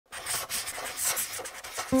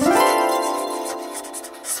As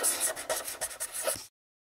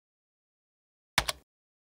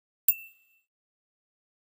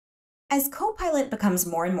Copilot becomes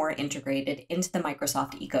more and more integrated into the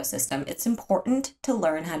Microsoft ecosystem, it's important to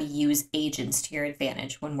learn how to use agents to your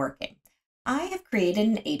advantage when working. I have created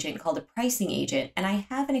an agent called a pricing agent, and I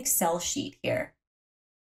have an Excel sheet here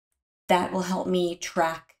that will help me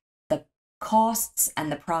track the costs and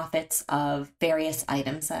the profits of various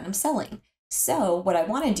items that I'm selling. So what I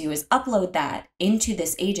want to do is upload that into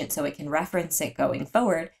this agent so it can reference it going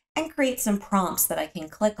forward and create some prompts that I can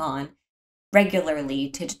click on regularly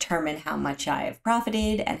to determine how much I've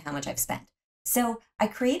profited and how much I've spent. So I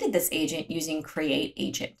created this agent using Create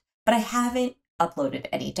Agent, but I haven't uploaded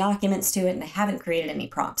any documents to it and I haven't created any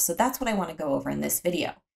prompts. So that's what I want to go over in this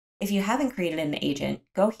video. If you haven't created an agent,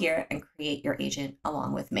 go here and create your agent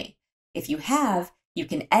along with me. If you have, you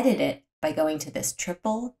can edit it by going to this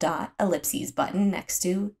triple dot ellipses button next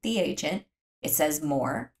to the agent. It says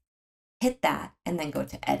More. Hit that and then go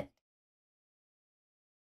to Edit.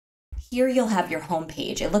 Here you'll have your home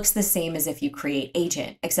page. It looks the same as if you create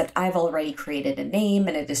agent, except I've already created a name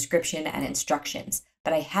and a description and instructions,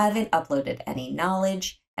 but I haven't uploaded any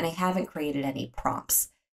knowledge and I haven't created any prompts.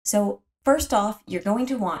 So first off, you're going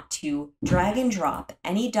to want to drag and drop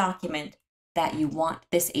any document that you want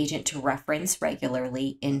this agent to reference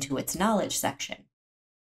regularly into its knowledge section.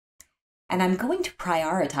 And I'm going to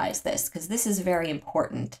prioritize this because this is very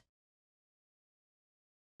important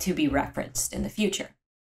to be referenced in the future.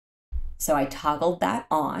 So I toggled that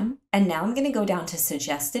on, and now I'm going to go down to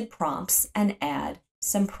suggested prompts and add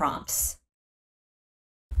some prompts.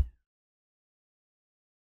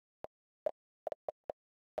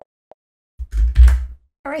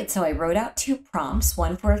 All right, so I wrote out 2 prompts,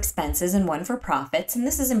 one for expenses and one for profits, and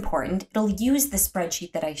this is important. It'll use the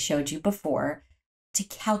spreadsheet that I showed you before to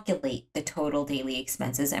calculate the total daily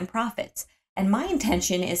expenses and profits. And my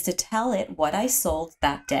intention is to tell it what I sold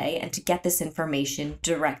that day and to get this information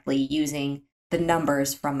directly using the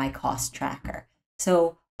numbers from my cost tracker.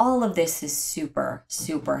 So all of this is super,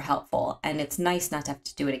 super helpful, and it's nice not to have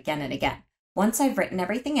to do it again and again. Once I've written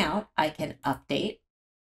everything out, I can update.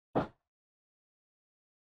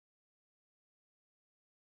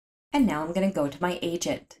 And now I'm going to go to my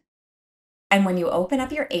agent. And when you open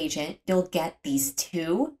up your agent, you'll get these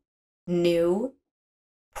 2 new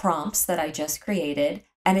prompts that I just created,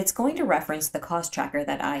 and it's going to reference the cost tracker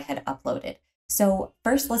that I had uploaded. So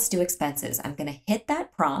first, let's do expenses. I'm going to hit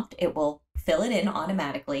that prompt. It will fill it in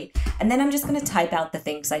automatically. And then I'm just going to type out the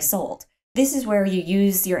things I sold. This is where you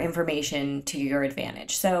use your information to your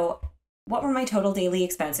advantage. So what were my total daily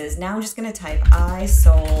expenses? Now I'm just going to type I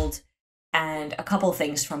sold and a couple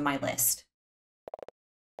things from my list.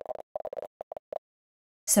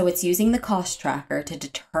 So it's using the cost tracker to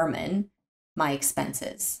determine my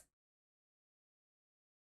expenses.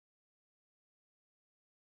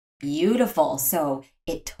 Beautiful. So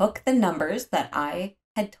it took the numbers that I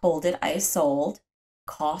had told it I sold,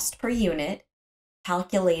 cost per unit,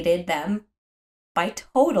 calculated them by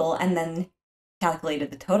total, and then calculated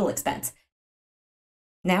the total expense.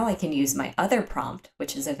 Now I can use my other prompt,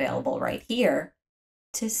 which is available right here,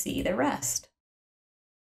 to see the rest.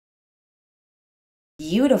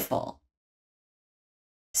 Beautiful.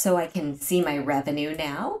 So I can see my revenue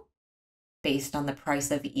now based on the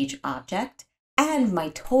price of each object, and my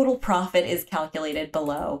total profit is calculated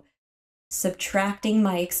below, subtracting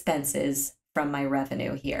my expenses from my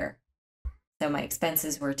revenue here. So my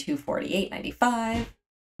expenses were $248.95.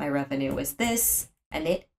 My revenue was this, and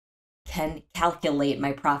it can calculate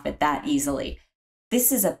my profit that easily.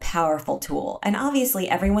 This is a powerful tool, and obviously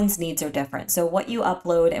everyone's needs are different. So what you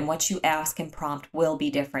upload and what you ask and prompt will be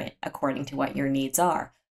different according to what your needs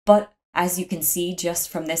are. But as you can see just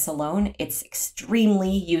from this alone, it's extremely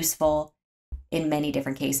useful in many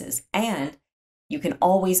different cases. And you can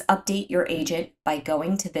always update your agent by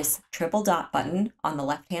going to this triple dot button on the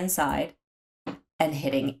left-hand side and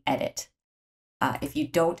hitting Edit. If you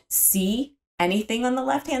don't see anything on the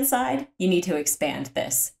left-hand side, you need to expand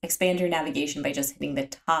this. Expand your navigation by just hitting the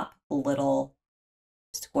top little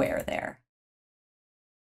square there.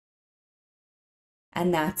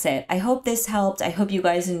 And that's it. I hope this helped. I hope you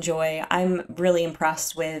guys enjoy. I'm really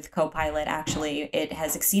impressed with Copilot, actually. It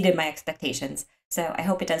has exceeded my expectations. So I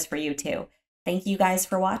hope it does for you too. Thank you guys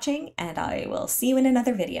for watching, and I will see you in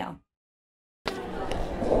another video.